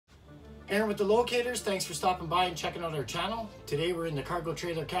Aaron with the Locators, thanks for stopping by and checking out our channel. Today we're in the cargo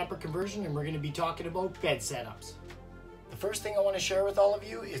trailer camper conversion and we're going to be talking about bed setups. The first thing I want to share with all of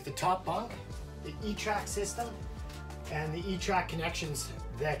you is the top bunk, the E-Track system, and the E-Track connections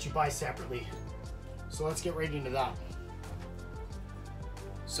that you buy separately. So let's get right into that.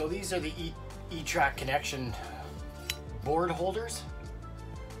 So these are the E-Track connection board holders.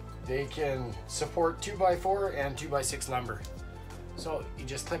 They can support 2x4 and 2x6 lumber. So you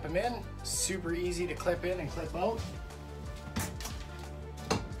just clip them in, super easy to clip in and clip out.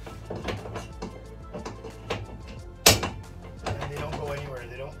 And they don't go anywhere.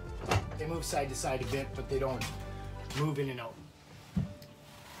 They move side to side a bit, but they don't move in and out.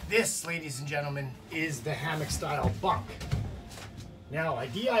 This, ladies and gentlemen, is the hammock style bunk. Now I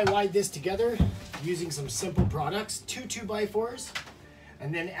DIY'd this together using some simple products, two 2x4s,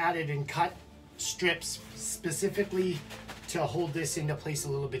 and then added and cut strips specifically to hold this into place a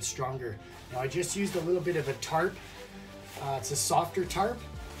little bit stronger. Now I just used a little bit of a tarp. It's a softer tarp,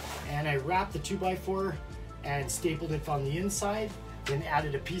 and I wrapped the 2x4 and stapled it on the inside, then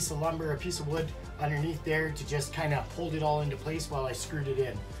added a piece of lumber, a piece of wood underneath there to just kind of hold it all into place while I screwed it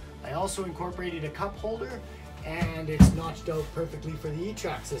in. I also incorporated a cup holder, and it's notched out perfectly for the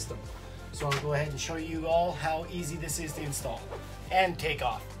E-Track system. So I'll go ahead and show you all how easy this is to install and take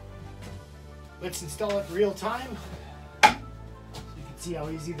off. Let's install it real time. See how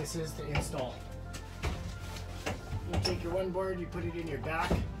easy this is to install. You take your one board, you put it in your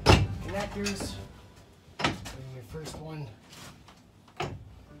back connectors. Bring your first one. And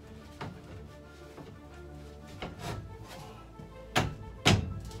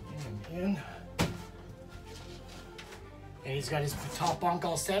in. And he's got his top bunk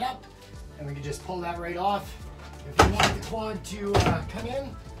all set up. And we can just pull that right off. If you want the quad to come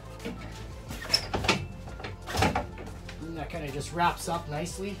in, and that kind of just wraps up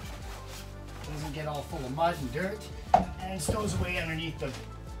nicely. Doesn't get all full of mud and dirt, and stows away underneath the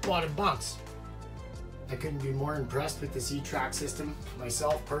bottom bunks. I couldn't be more impressed with this E-Track system.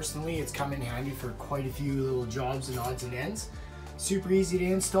 Myself personally, it's come in handy for quite a few little jobs and odds and ends. Super easy to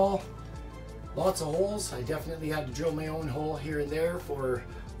install, lots of holes. I definitely had to drill my own hole here and there for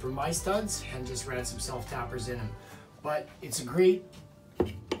my studs, and just ran some self-tappers in them. But it's a great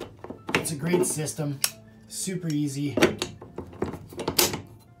system. Super easy,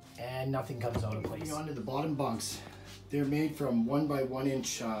 and nothing comes out of place. Moving on to the bottom bunks. They're made from 1x1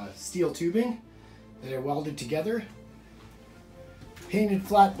 inch steel tubing that I welded together, painted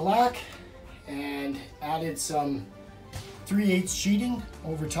flat black, and added some 3/8 sheeting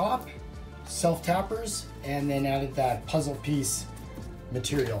over top, self-tappers, and then added that puzzle piece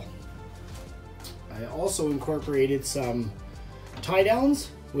material. I also incorporated some tie downs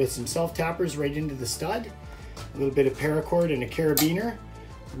with some self-tappers right into the stud, a little bit of paracord and a carabiner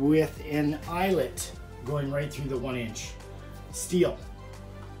with an eyelet going right through the 1 inch steel.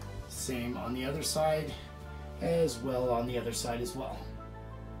 Same on the other side as well on the other side as well.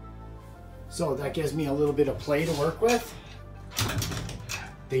 So that gives me a little bit of play to work with.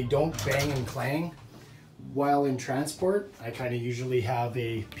 They don't bang and clang while in transport. I kind of usually have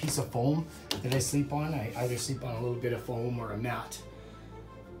a piece of foam that I sleep on. I either sleep on a little bit of foam or a mat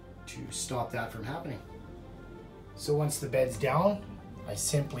to stop that from happening. So once the bed's down, I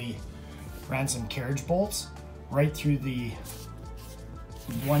simply ran some carriage bolts right through the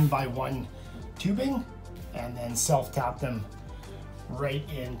 1x1 tubing, and then self-tap them right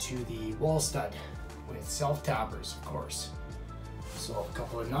into the wall stud with self-tappers, of course. So a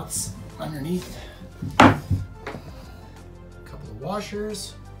couple of nuts underneath, a couple of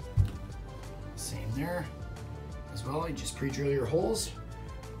washers, same there as well. You just pre-drill your holes,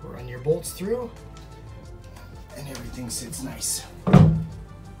 run your bolts through, and everything sits nice.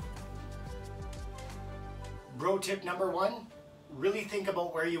 Bro tip number 1, really think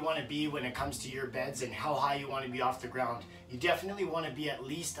about where you want to be when it comes to your beds and how high you want to be off the ground. You definitely want to be at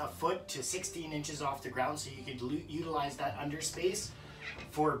least a foot to 16 inches off the ground, so you could utilize that under space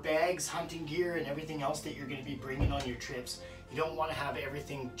for bags, hunting gear, and everything else that you're going to be bringing on your trips. You don't want to have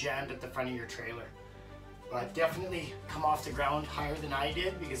everything jammed at the front of your trailer. But definitely come off the ground higher than I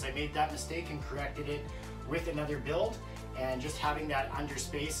did, because I made that mistake and corrected it with another build, and just having that under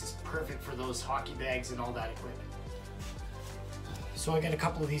space is perfect for those hockey bags and all that equipment. So I got a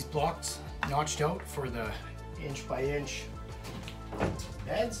couple of these blocks notched out for the 1 by 1 inch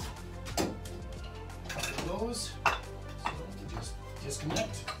beds. A couple of those, so to just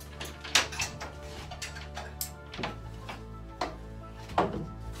disconnect.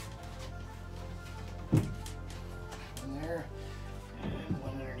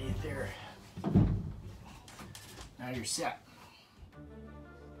 Now you're set.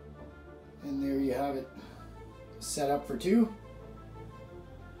 And there you have it, set up for two.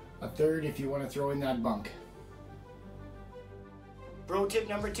 A third if you want to throw in that bunk. Pro tip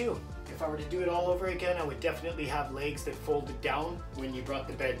number 2. If I were to do it all over again, I would definitely have legs that folded down when you brought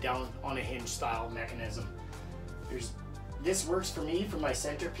the bed down on a hinge style mechanism. This works for me for my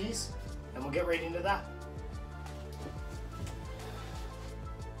centerpiece, and we'll get right into that.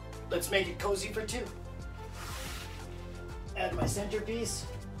 Let's make it cozy for two. Add my centerpiece.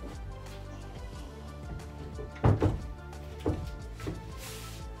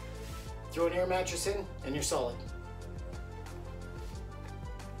 Throw an air mattress in and you're solid.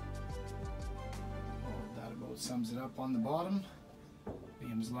 Well, that about sums it up on the bottom.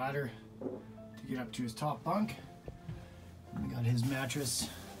 Liam's ladder to get up to his top bunk. We got his mattress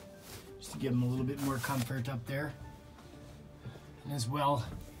just to give him a little bit more comfort up there. And as well,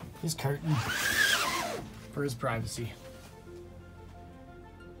 his curtain for his privacy.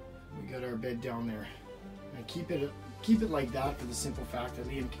 We got our bed down there. And keep it like that for the simple fact that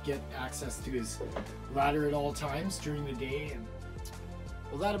Liam can get access to his ladder at all times during the day. And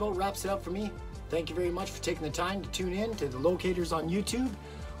well, that about wraps it up for me. Thank you very much for taking the time to tune in to the Locators on YouTube.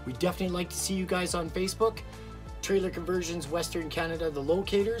 We'd definitely like to see you guys on Facebook. Trailer Conversions Western Canada, the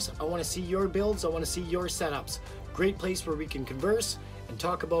Locators. I want to see your builds. I want to see your setups. Great place where we can converse and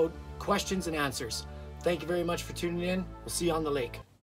talk about questions and answers. Thank you very much for tuning in. We'll see you on the lake.